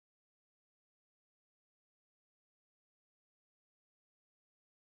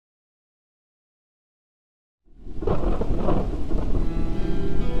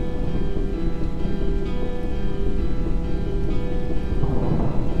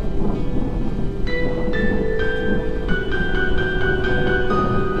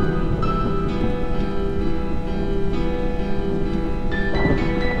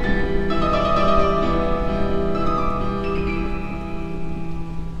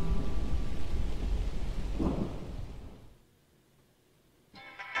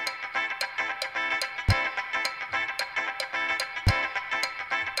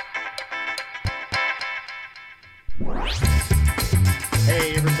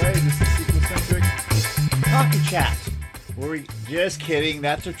everybody. This is Sequel-Centric Coffee Chat. Where we just kidding.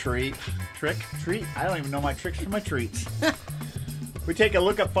 That's a treat. Treat? I don't even know my tricks from my treats. We take a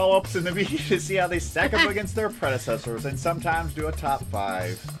look at follow-ups in the media to see how they stack up against their predecessors, and sometimes do a top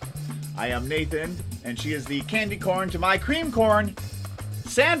 5. I am Nathan, and she is the candy corn to my cream corn,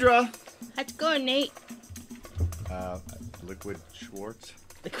 Sandra. How's it going, Nate? Liquid Schwartz.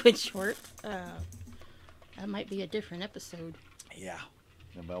 Liquid Short. That might be a different episode. Yeah,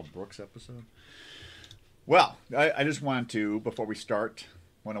 the Mel Brooks episode. Well, I just wanted to, before we start,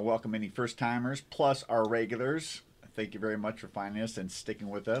 want to welcome any first-timers, plus our regulars. Thank you very much for finding us and sticking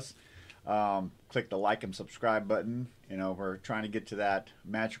with us. Click the like and subscribe button. You know, we're trying to get to that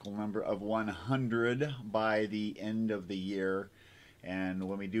magical number of 100 by the end of the year. And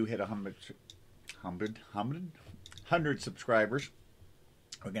when we do hit 100 subscribers,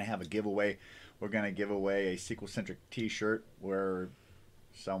 we're going to have a giveaway. We're going to give away a Sequel-Centric t-shirt where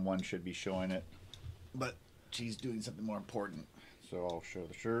someone should be showing it. But she's doing something more important. So I'll show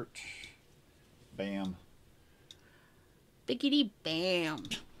the shirt. Bam. Biggity bam.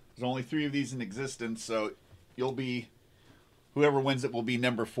 There's only 3 of these in existence, so you'll be, whoever wins it will be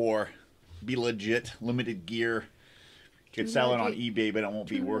number 4. Be legit, limited gear. You can sell it on eBay, but it won't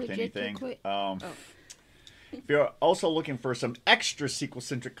be worth anything. If you're also looking for some extra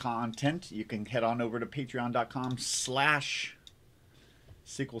Sequel-Centric content, you can head on over to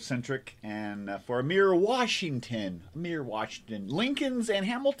patreon.com/Sequel-Centric. And for Amir Washington, Lincolns and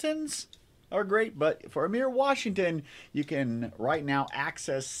Hamiltons are great, but for Amir Washington, you can right now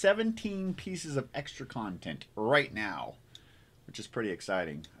access 17 pieces of extra content right now, which is pretty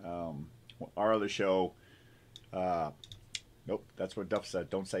exciting. Our other show, nope, that's what Duff said.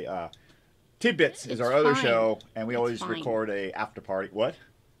 Don't say Tidbits is our other show, and we always record a after party. What?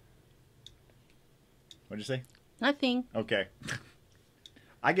 What'd you say? Nothing. Okay.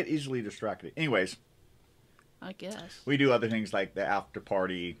 I get easily distracted. Anyways. I guess. We do other things like the after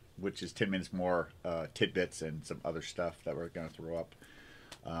party, which is 10 minutes more tidbits and some other stuff that we're going to throw up.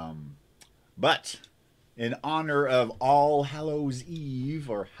 But in honor of All Hallows Eve,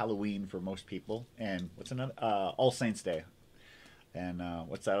 or Halloween for most people, and what's another? All Saints Day. And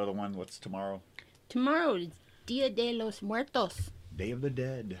what's that other one? What's tomorrow? Tomorrow is Dia de los Muertos. Day of the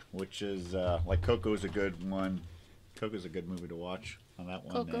Dead, which is like Coco's a good one. Coco's a good movie to watch on that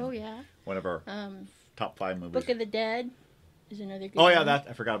one. Coco, yeah. One of our top 5 movies. Book of the Dead is another good one. Oh, yeah, one.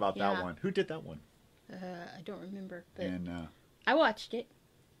 I forgot about that one. Who did that one? I don't remember, but and, I watched it.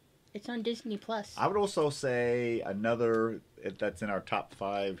 It's on Disney Plus. I would also say another that's in our top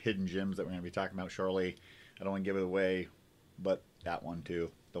 5 hidden gems that we're going to be talking about shortly. I don't want to give it away, but that one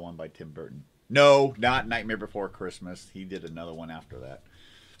too. The one by Tim Burton. No, not Nightmare Before Christmas. He did another one after that.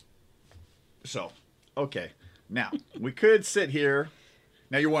 So, okay. Now, we could sit here.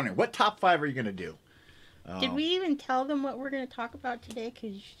 Now you're wondering, what top 5 are you going to do? Did we even tell them what we're going to talk about today?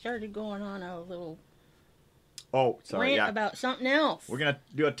 Because you started going on a little rant about something else. We're going to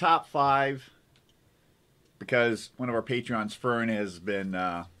do a top 5 because one of our Patreons, Fern, has been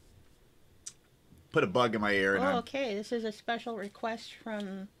put a bug in my ear. And okay. This is a special request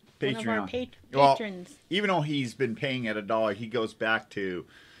from Patreon. One of our patrons. Well, even though he's been paying at $1, he goes back to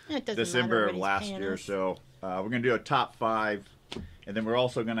December of last year. So we're going to do a top 5. And then we're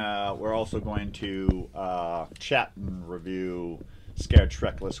also going to chat and review Scared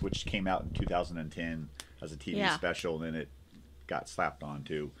Trekkless, which came out in 2010 as a TV special. And then it got slapped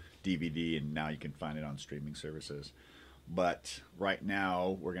onto DVD, and now you can find it on streaming services. But right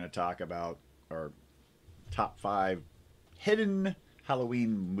now, we're going to talk about our top 5 hidden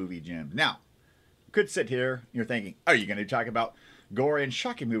Halloween movie gems. Now, you could sit here and you're thinking, are you going to talk about gory and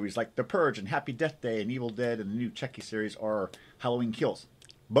shocking movies like The Purge and Happy Death Day and Evil Dead and the new Chucky series or Halloween Kills?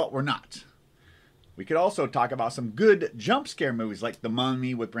 But we're not. We could also talk about some good jump scare movies like The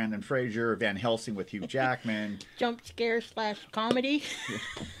Mummy with Brendan Fraser, Van Helsing with Hugh Jackman. Jump scare / comedy.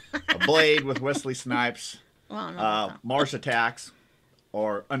 A Blade with Wesley Snipes. Well, no, Mars Attacks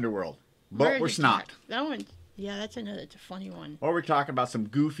or Underworld. But we're not. That one, that's a funny one. Or we're talking about some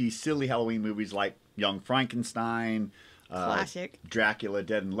goofy, silly Halloween movies like Young Frankenstein, classic, Dracula,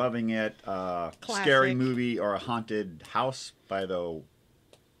 Dead and Loving It, Scary Movie, or A Haunted House by the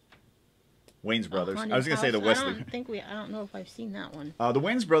Wayans Brothers. I was going to say the Wesley. I don't know if I've seen that one. The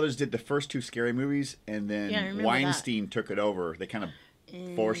Wayans Brothers did the first 2 Scary Movies, and then Weinstein took it over. They kind of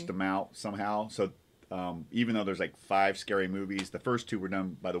forced them out somehow. So even though there's like 5 Scary Movies, the first 2 were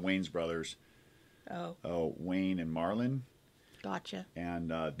done by the Wayans Brothers. Wayne and Marlon. Gotcha.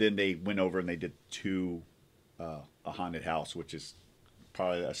 And then they went over and they did 2 A Haunted House, which is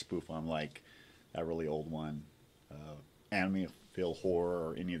probably a spoof on like that really old one, Phil Horror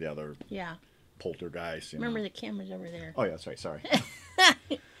or any of the other Poltergeist. Remember the camera's over there. Oh, yeah, that's right. Sorry.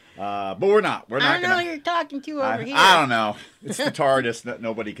 But we're not. We're not. I don't know who you're talking to over here. I don't know. It's the TARDIS that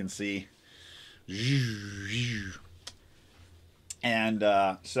nobody can see. And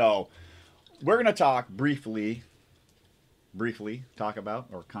so we're going to talk briefly talk about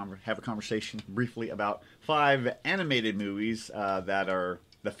or have a conversation briefly about 5 animated movies that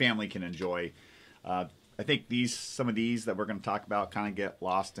the family can enjoy. I think some of these that we're going to talk about kind of get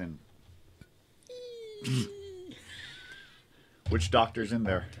lost in which Doctor's in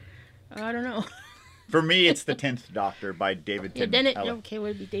there. I don't know. For me, it's the 10th Doctor by David Tennant. Okay,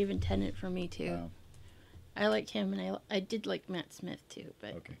 would be David Tennant for me too. I liked him, and I did like Matt Smith too.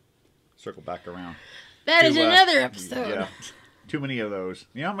 But okay, circle back around. That is another episode. Yeah, too many of those.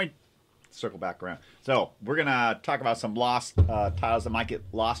 You know how many? Circle back around. So we're gonna talk about some lost titles that might get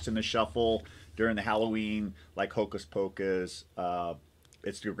lost in the shuffle during the Halloween, like Hocus Pocus.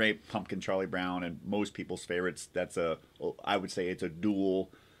 It's the Great Pumpkin, Charlie Brown, and most people's favorites. I would say it's a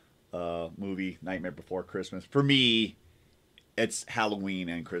dual movie, Nightmare Before Christmas. For me, it's Halloween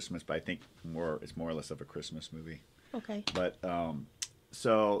and Christmas, but I think it's more or less of a Christmas movie. Okay. But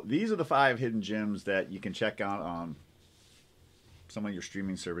so these are the 5 hidden gems that you can check out on some of your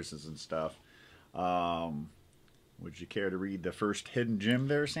streaming services and stuff. Would you care to read the first hidden gem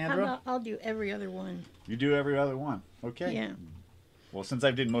there, Sandra? I'll do every other one. You do every other one. Okay. Yeah. Well, since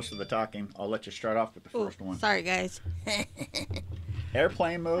I did most of the talking, I'll let you start off with the first one. Sorry, guys.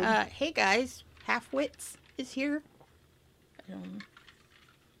 Airplane mode. Hey, guys. Half-Wits is here.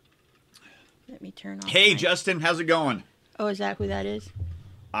 Let me turn off. Hey, Justin. How's it going? Oh, is that who that is?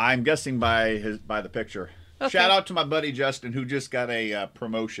 I'm guessing by the picture. Okay. Shout out to my buddy Justin, who just got a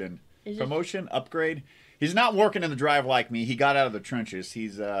promotion. Upgrade. He's not working in the drive like me. He got out of the trenches.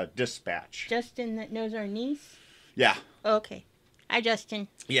 He's dispatch. Justin that knows our niece? Yeah. Okay. Hi, Justin.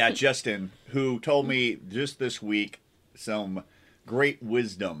 Yeah, Justin, who told me just this week some great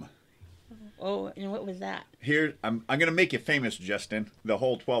wisdom. Oh, and what was that? Here, I'm going to make you famous, Justin. The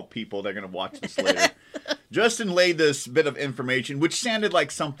whole 12 people, they're going to watch this later. Justin laid this bit of information, which sounded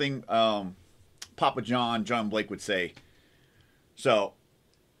like something Papa John Blake would say. So,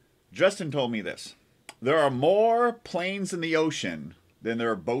 Justin told me this. There are more planes in the ocean than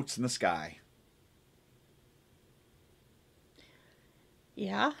there are boats in the sky.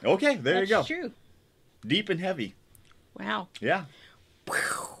 Yeah. Okay, there you go. That's true. Deep and heavy. Wow. Yeah.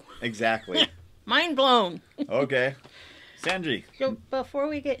 Exactly. Mind blown. Okay. Sanji. So before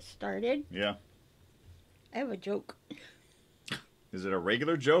we get started. Yeah. I have a joke. Is it a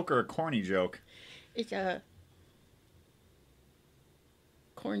regular joke or a corny joke? It's a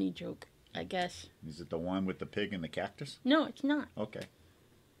corny joke, I guess. Is it the one with the pig and the cactus? No, it's not. Okay.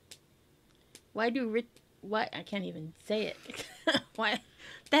 What? I can't even say it. What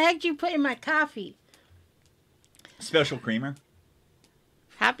the heck did you put in my coffee? Special creamer.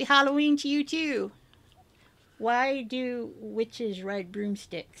 Happy Halloween to you too. Why do witches ride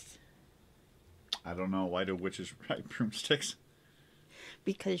broomsticks? I don't know. Why do witches ride broomsticks?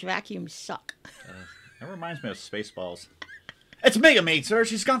 Because vacuums suck. That reminds me of Spaceballs. It's Mega Maid, sir.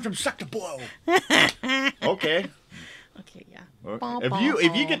 She's gone from suck to blow. Okay. Okay, yeah. Okay.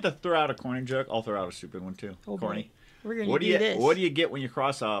 If you get to throw out a corny joke, I'll throw out a stupid one too. Oh, corny. Boy. We're gonna do this. What do you get when you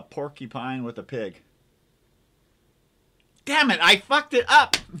cross a porcupine with a pig? Damn it! I fucked it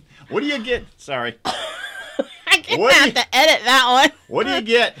up. What do you get? Sorry. I have to edit that one. What do you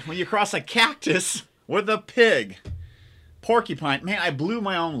get when you cross a cactus with a pig? Porcupine. Man, I blew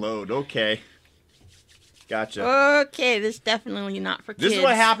my own load. Okay. Gotcha. Okay, this is definitely not for kids. This is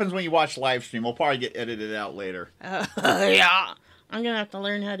what happens when you watch live stream. We'll probably get edited out later. Yeah. I'm going to have to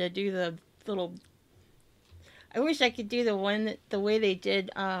learn how to do the little... I wish I could do the way they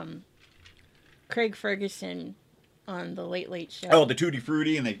did Craig Ferguson on the Late Late Show. Oh, the Tutti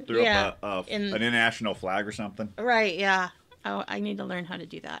Frutti, and they threw up an international flag or something. Right, yeah. I need to learn how to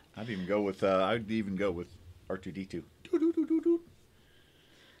do that. I'd even go with R2-D2.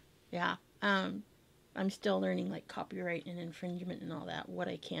 Yeah. I'm still learning like copyright and infringement and all that, what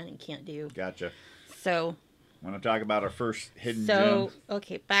I can and can't do. Gotcha. So, want to talk about our first hidden gem?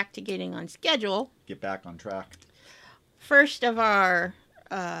 Okay, back to getting on schedule. Get back on track. First of our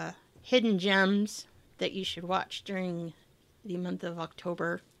hidden gems that you should watch during the month of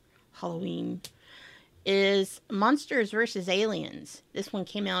October, Halloween, is Monsters vs. Aliens. This one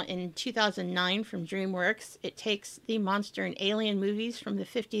came out in 2009 from DreamWorks. It takes the monster and alien movies from the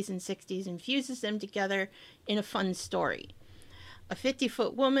 50s and 60s and fuses them together in a fun story. A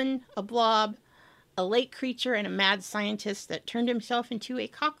 50-foot woman, a blob, a lake creature, and a mad scientist that turned himself into a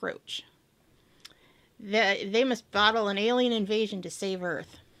cockroach. They must battle an alien invasion to save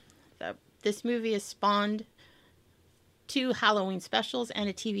Earth. This movie has spawned 2 Halloween specials and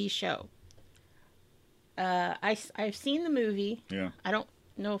a TV show. I've seen the movie. Yeah. I don't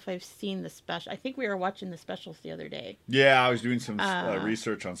know if I've seen the special. I think we were watching the specials the other day. Yeah, I was doing some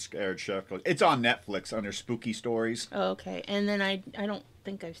research on Scared Shepherd. It's on Netflix under Spooky Stories. Oh, okay. And then I don't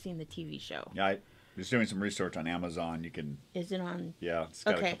think I've seen the TV show. Yeah, I was doing some research on Amazon. You can. Is it on? Yeah, it's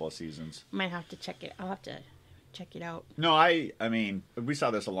got a couple of seasons. Might have to check it. I'll have to check it out. No, I mean, we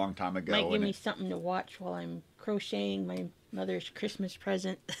saw this a long time ago. Might give me something to watch while I'm crocheting my mother's Christmas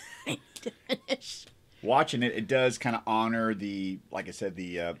present. I need to finish. Watching it, it does kind of honor like I said,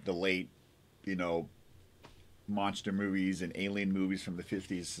 the late, monster movies and alien movies from the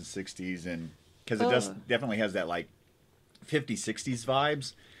 50s and 60s, and because it definitely has that like 50s, 60s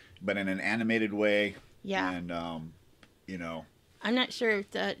vibes, but in an animated way. Yeah. And I'm not sure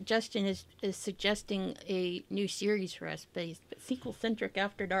if Justin is suggesting a new series for us, but sequel centric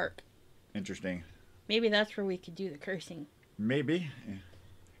After Dark. Interesting. Maybe that's where we could do the cursing. Maybe.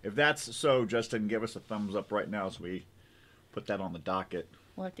 If that's so, Justin, give us a thumbs up right now so we put that on the docket.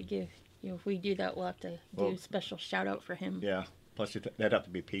 We'll have to give, if we do that, we'll have to do a special shout out for him. Yeah. Plus, that'd have to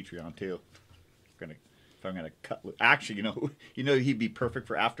be Patreon too. If I'm gonna cut. Actually, he'd be perfect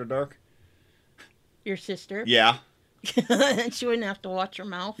for After Dark. Your sister. Yeah. She wouldn't have to watch her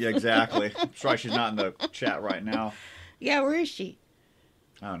mouth. Yeah, exactly. I'm sorry she's not in the chat right now. Yeah, where is she?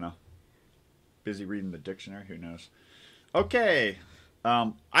 I don't know. Busy reading the dictionary. Who knows? Okay.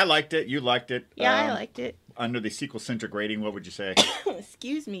 I liked it. You liked it. Yeah, I liked it. Under the sequel-centric rating, what would you say?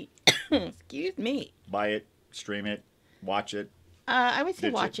 Excuse me. Excuse me. Buy it, stream it, watch it. I would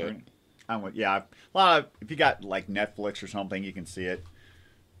say watch it. Yeah, a lot of, if you got like Netflix or something, you can see it.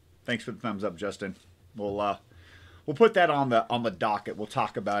 Thanks for the thumbs up, Justin. We'll put that on the docket. We'll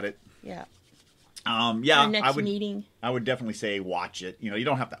talk about it. Yeah. Yeah. Our next meeting. I would definitely say watch it. You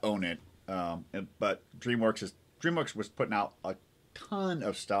don't have to own it. But DreamWorks was putting out a ton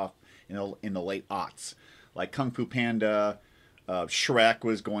of stuff in the late aughts, like Kung Fu Panda, Shrek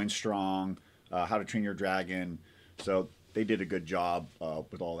was going strong, How to Train Your Dragon. So they did a good job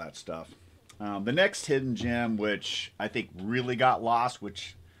with all that stuff. The next hidden gem, which I think really got lost,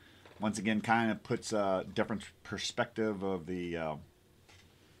 which once again kind of puts a different perspective of the I don't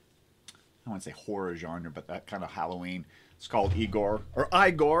want to say horror genre, but that kind of Halloween. It's called Igor,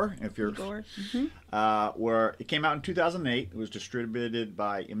 if you're Igor. Where it came out in 2008. It was distributed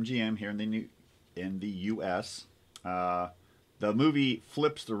by MGM here in the U.S. The movie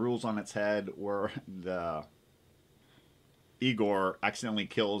flips the rules on its head, where the Igor accidentally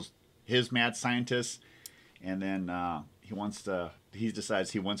kills his mad scientist, and then he decides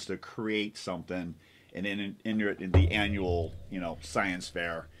he wants to create something and then enter it in the annual science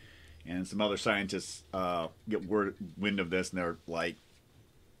fair. And some other scientists get wind of this, and they're like,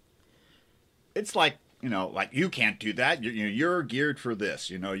 "It's like like you can't do that. You're geared for this.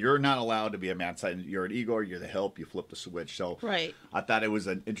 You're not allowed to be a mad scientist. You're an Igor. You're the help. You flip the switch." So right. I thought it was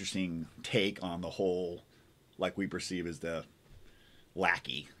an interesting take on the whole, like we perceive as the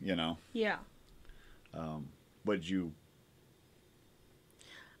lackey. Yeah. What did you?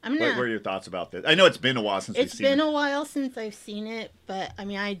 What were your thoughts about this? I know it's been a while since we've seen it. It's been a while since I've seen it, but I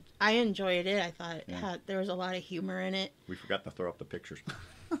mean, I enjoyed it. I thought there was a lot of humor in it. We forgot to throw up the pictures.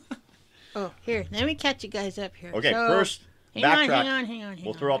 Oh, here, let me catch you guys up here. Okay, so, first, hang on.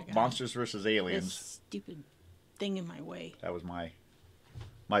 We'll throw up Monsters vs. Aliens. This stupid thing in my way. That was my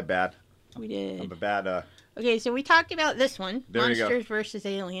bad. We did. I'm a bad. Okay, so we talked about this one, there Monsters vs.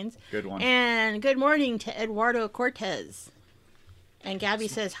 Aliens. Good one. And good morning to Eduardo Cortez. And Gabby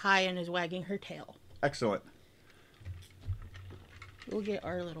says hi and is wagging her tail. Excellent. We'll get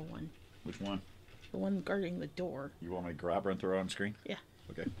our little one. Which one? The one guarding the door. You want me to grab her and throw her on screen? Yeah.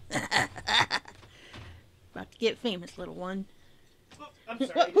 Okay. About to get famous, little one. Oh, I'm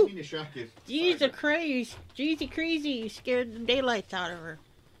sorry, I didn't mean to shock you. Jeez, crazy. You scared the daylights out of her.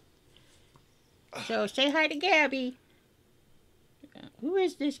 So say hi to Gabby. Who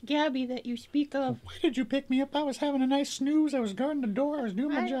is this Gabby that you speak of? Why did you pick me up? I was having a nice snooze. I was guarding the door. I was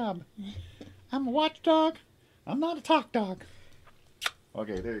doing my job. I'm a watchdog. I'm not a talk dog.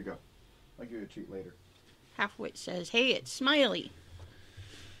 Okay, there you go. I'll give you a treat later. Halfwit says, hey, it's Smiley.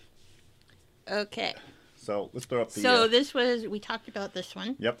 Okay. So let's throw up the... So we talked about this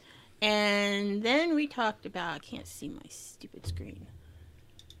one. Yep. And then we talked about, I can't see my stupid screen.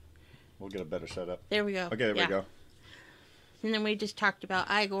 We'll get a better setup. There we go. Okay, there we go. And then we just talked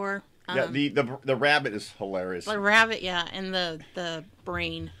about Igor. Yeah, the rabbit is hilarious. The rabbit, yeah, and the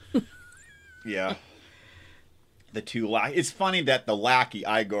brain. Yeah. The two it's funny that the lackey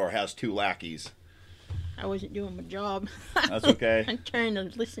Igor has two lackeys. I wasn't doing my job. That's okay. I'm trying to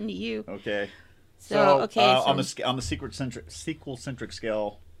listen to you. Okay. So on the sequel centric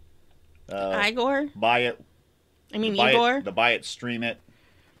scale, Igor. Buy it. I mean Igor. Buy it, stream it.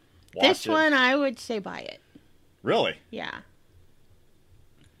 This one, I would say buy it. Really? Yeah.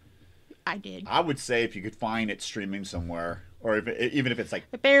 I did. I would say if you could find it streaming somewhere, or even if it's like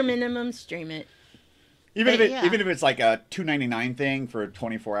a bare minimum, stream it. Even if it's like a $2.99 thing for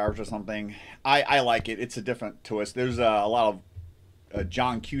 24 hours or something, I like it. It's a different twist. There's a lot of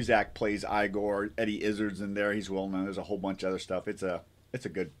John Cusack plays Igor. Eddie Izzard's in there. He's well known. There's a whole bunch of other stuff. It's a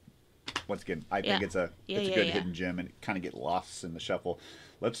good. Once again, I think it's a good hidden gem, and it kind of get lost in the shuffle.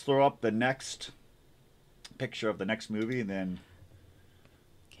 Let's throw up the next picture of the next movie, and then.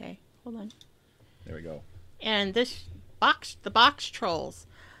 Okay, hold on. There we go. And the Box Trolls.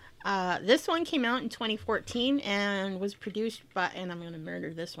 This one came out in 2014 and was produced by, and I'm going to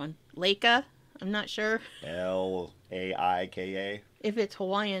murder this one, Laika. I'm not sure. Laika. If it's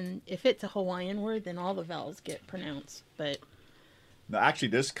Hawaiian, if it's a Hawaiian word, then all the vowels get pronounced. But no, actually,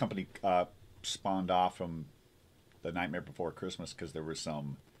 this company spawned off from The Nightmare Before Christmas because there was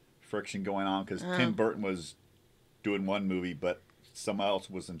some friction going on because Tim Burton was doing one movie, but someone else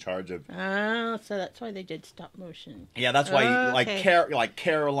was in charge of. Oh, so that's why they did stop motion. Yeah, that's why like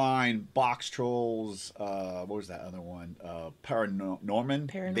Caroline, Box Trolls, what was that other one?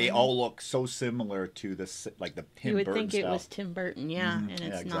 Paranorman. They all look so similar to the Tim Burton You would think stuff. It was Tim Burton, yeah, and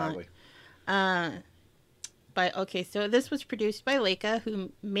it's exactly. not. But okay, so this was produced by Laika,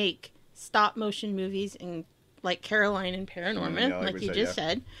 who make stop motion movies in like Caroline and Paranorman, like you just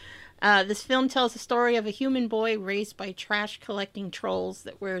said. This film tells the story of a human boy raised by trash-collecting trolls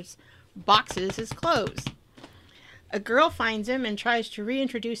that wears boxes as clothes. A girl finds him and tries to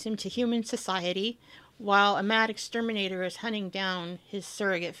reintroduce him to human society, while a mad exterminator is hunting down his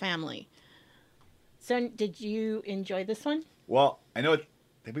surrogate family. So, did you enjoy this one? Well, I know.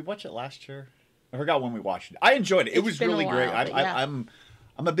 Did we watch it last year? I forgot when we watched it. I enjoyed it. It was really great.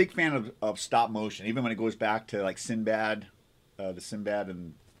 I'm a big fan of stop motion, even when it goes back to like Sinbad, the Sinbad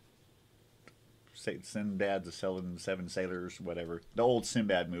and. Sinbad, the Seven Sailors, whatever. The old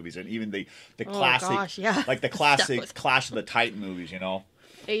Sinbad movies, and even the classic, like the classic Clash of the Titan movies, you know?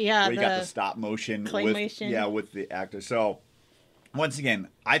 Yeah, where you got the stop motion claymation. with the actors. So, once again,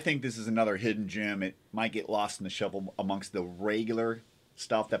 I think this is another hidden gem. It might get lost in the shuffle amongst the regular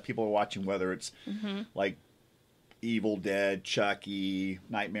stuff that people are watching, whether it's like Evil Dead, Chucky,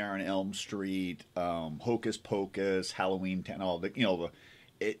 Nightmare on Elm Street, Hocus Pocus, Halloween 10, all the,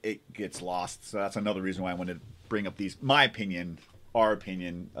 it gets lost. So that's another reason why I wanted to bring up our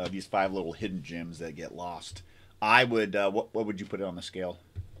opinion, these 5 little hidden gems that get lost. I would, what would you put it on the scale?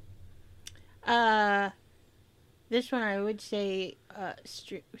 This one I would say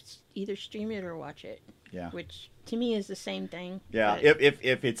either stream it or watch it. Yeah. Which to me is the same thing. Yeah.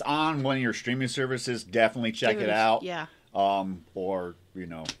 If it's on one of your streaming services, definitely check it out. Yeah. Or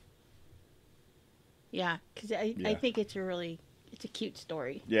Yeah, because I think it's a cute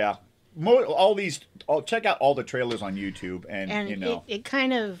story. Yeah. Check out all the trailers on YouTube, and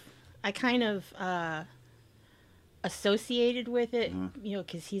I kind of associated with it,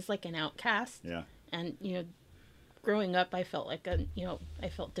 because he's like an outcast. Yeah. And growing up, I felt like I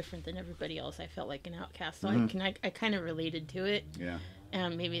felt different than everybody else. I felt like an outcast, so I kind of related to it. Yeah.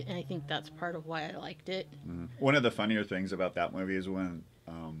 And I think that's part of why I liked it. Mm-hmm. One of the funnier things about that movie is when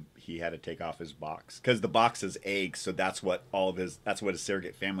he had to take off his box, because the box is eggs, so that's what his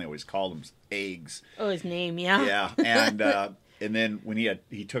surrogate family always called him, eggs. Oh, his name, yeah. Yeah, and then when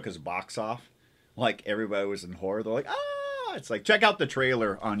he took his box off, like everybody was in horror. They're like, ah! It's like, check out the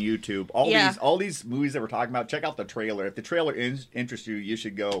trailer on YouTube. All these movies that we're talking about, check out the trailer. If the trailer interests you, you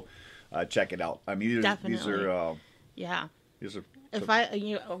should go check it out. I mean, these are yeah. These are.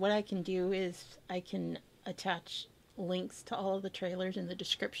 What I can do is I can attach links to all of the trailers in the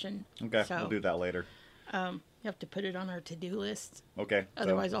description. Okay, we'll do that later. You have to put it on our to-do list. Okay.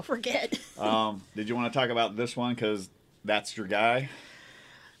 Otherwise, I'll forget. Did you want to talk about this one? Because that's your guy.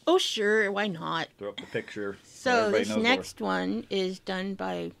 Oh, sure. Why not? Throw up the picture. So this next one is done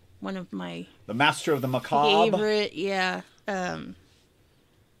by one of my... The Master of the Macabre. Favorite, yeah.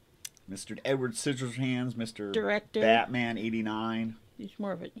 Mr. Edward Scissorhands, Mr. Director. Batman 89.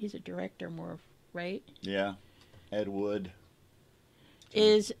 He's a director, right? Yeah. Ed Wood.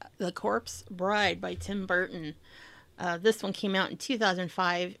 Is The Corpse Bride by Tim Burton. This one came out in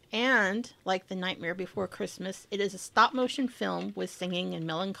 2005, and like The Nightmare Before Christmas, it is a stop-motion film with singing and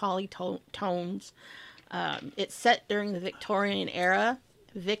melancholy tones. It's set during the Victorian era.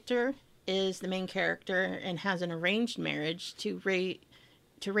 Victor is the main character and has an arranged marriage to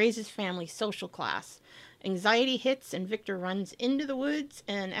raise his family's social class. Anxiety hits and Victor runs into the woods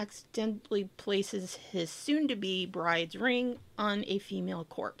and accidentally places his soon-to-be bride's ring on a female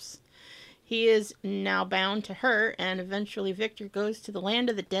corpse. He is now bound to her, and eventually Victor goes to the land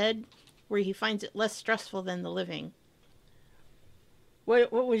of the dead, where he finds it less stressful than the living.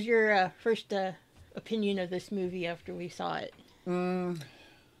 What was your first opinion of this movie after we saw it? To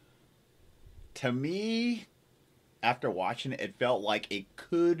me, after watching it, it felt like it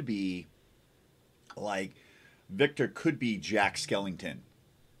could be, like, Victor could be Jack Skellington.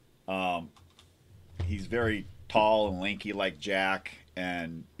 He's very tall and lanky like Jack,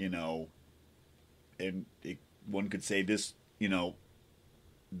 and, you know, and one could say this, you know,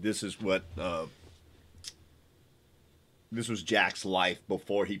 this is what, this was Jack's life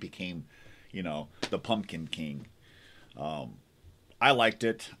before he became, you know, the Pumpkin King. I liked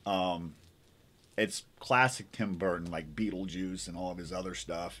it. It's classic Tim Burton, like Beetlejuice and all of his other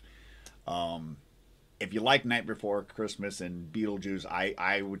stuff. If you like Night Before Christmas and Beetlejuice,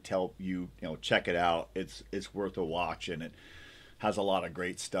 I would tell you, you know, check it out. It's worth a watch, and it has a lot of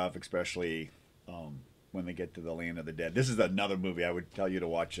great stuff, especially when they get to the land of the dead. This is another movie I would tell you to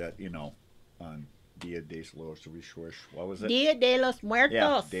watch that, you know, on Dia de los Muertos. What was it? Dia de los Muertos.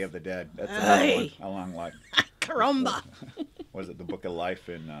 Yeah, Day of the Dead. That's another one along like Caramba. Was it The Book of Life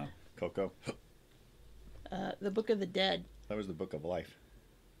in Coco? The Book of the Dead. That was The Book of Life.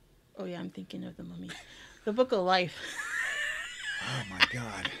 Oh yeah, I'm thinking of The Mummy. The Book of Life. Oh my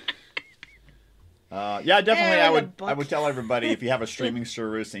God. Yeah, definitely. I would tell everybody, if you have a streaming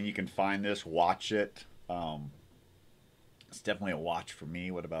service and you can find this, watch it. It's definitely a watch for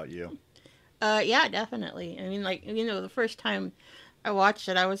me. What about you? Yeah, definitely. I mean, like, you know, the first time I watched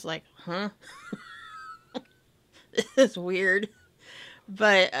it, I was like, huh? This is weird.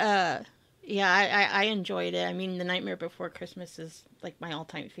 But, yeah, I enjoyed it. I mean, The Nightmare Before Christmas is, like, my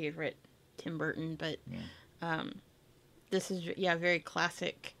all-time favorite Tim Burton. But, this is, yeah, very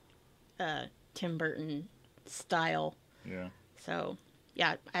classic Tim Burton style. Yeah. So,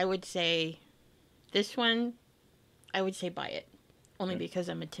 yeah, I would say this one, I would say buy it. Only because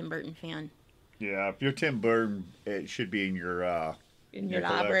I'm a Tim Burton fan. Yeah, if you're Tim Burton, it should be in your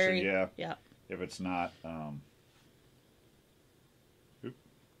library. Yeah. Yeah. If it's not,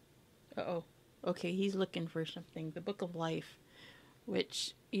 Uh-oh. Okay, he's looking for something. The Book of Life,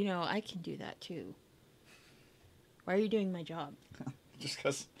 which, you know, I can do that too. Why are you doing my job? Just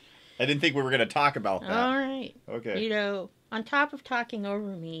because I didn't think we were going to talk about that. All right. Okay. You know, on top of talking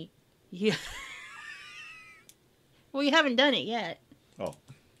over me, you... well, you haven't done it yet. Oh.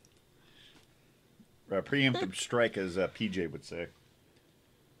 Preemptive strike, as PJ would say.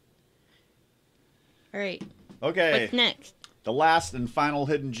 All right. Okay. What's next? The last and final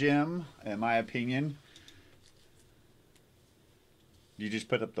hidden gem, in my opinion. Did you just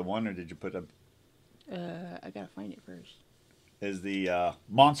put up the one, or did you put up... I gotta find it first. Is the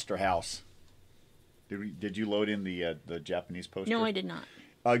Monster House. Did you load in the Japanese poster? No, I did not.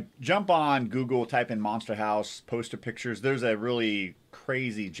 Jump on Google, type in Monster House poster pictures. There's a really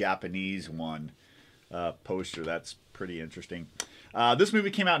crazy Japanese one poster that's pretty interesting. This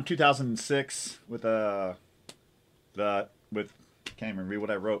movie came out in 2006 with can't even read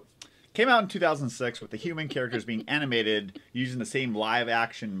what I wrote. Came out in 2006 with the human characters being animated using the same live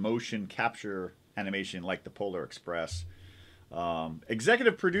action motion capture animation like the Polar Express.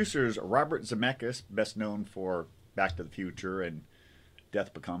 Executive producers Robert Zemeckis, best known for Back to the Future and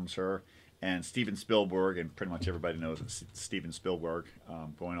Death Becomes Her, and Steven Spielberg, and pretty much everybody knows it's Steven Spielberg,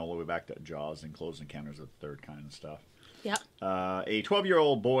 going all the way back to Jaws and Close Encounters of the Third Kind and stuff. Yeah. A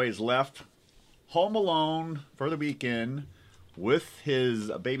 12-year-old boy is left home alone for the weekend with his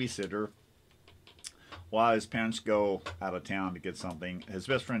babysitter while his parents go out of town to get something. His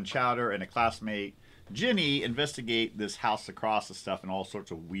best friend Chowder and a classmate Ginny investigate this house across the stuff, and all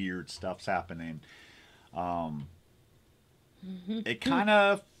sorts of weird stuff's happening. It kind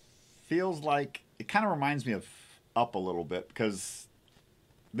of feels like, it kind of reminds me of Up a little bit, because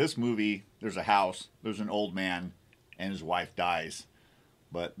this movie, there's a house, there's an old man, and his wife dies.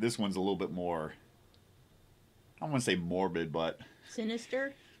 But this one's a little bit more, I don't want to say morbid, but...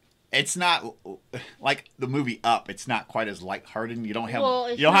 Sinister? It's not like the movie Up. It's not quite as lighthearted. You don't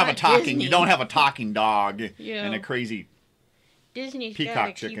have a talking dog and a crazy Disney's peacock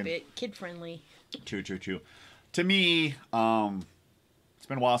gotta chicken. Keep it kid friendly. True. To me, it's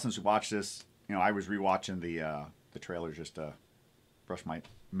been a while since we watched this. You know, I was rewatching the trailers just to brush my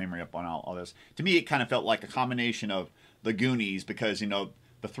memory up on all this. To me, it kind of felt like a combination of the Goonies, because, you know,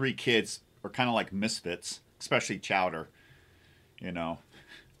 the three kids are kind of like misfits, especially Chowder. You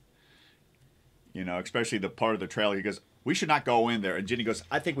know, especially the part of the trailer he goes, we should not go in there. And Ginny goes,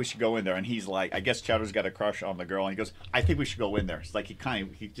 I think we should go in there. And he's like, I guess Chowder's got a crush on the girl. And he goes, I think we should go in there. It's like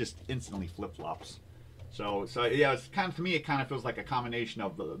he just instantly flip-flops. So yeah, it's kind of, to me, it kind of feels like a combination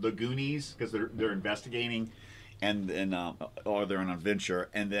of the Goonies, because they're investigating, or they're on an adventure,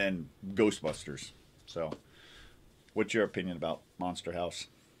 and then Ghostbusters. So, what's your opinion about Monster House?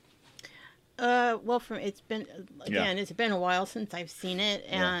 Well, it's been a while since I've seen it,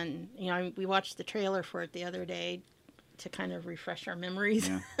 and we watched the trailer for it the other day to kind of refresh our memories.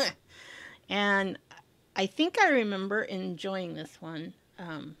 Yeah. And I think I remember enjoying this one.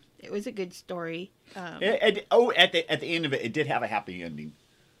 It was a good story. At the end of it, it did have a happy ending.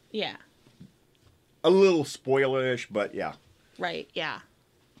 Yeah. A little spoilerish, but yeah. Right. Yeah.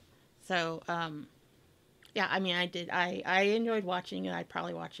 So, yeah. I mean, I enjoyed watching it. I'd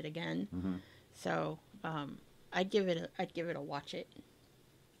probably watch it again. Mm-hmm. So, I'd give it a watch it.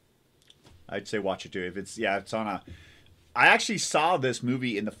 I'd say watch it too. If it's on a. I actually saw this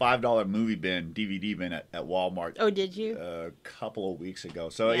movie in the $5 movie bin, DVD bin at Walmart. Oh, did you? A couple of weeks ago.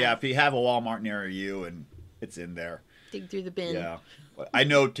 So yeah, if you have a Walmart near you and it's in there, dig through the bin. Yeah, I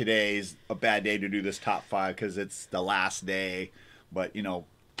know today's a bad day to do this top 5 because it's the last day, but you'll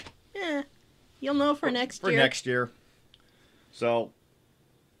know for next year. For next year. So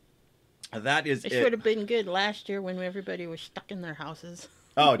that is it. It should have been good last year when everybody was stuck in their houses.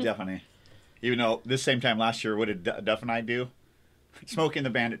 Oh, definitely. Even though this same time last year, what did Duff and I do? Smoking the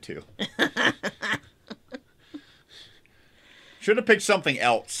Bandit 2. Should have picked something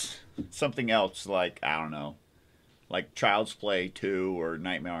else. Something else like, I don't know, like Child's Play 2 or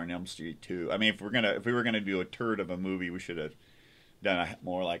Nightmare on Elm Street 2. I mean, if we were gonna do a turd of a movie, we should have done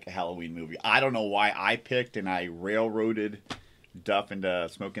more like a Halloween movie. I don't know why I picked and I railroaded Duff into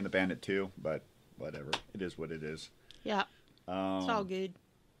Smoking the Bandit 2, but whatever. It is what it is. Yeah. It's all good.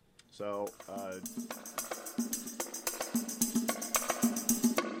 So,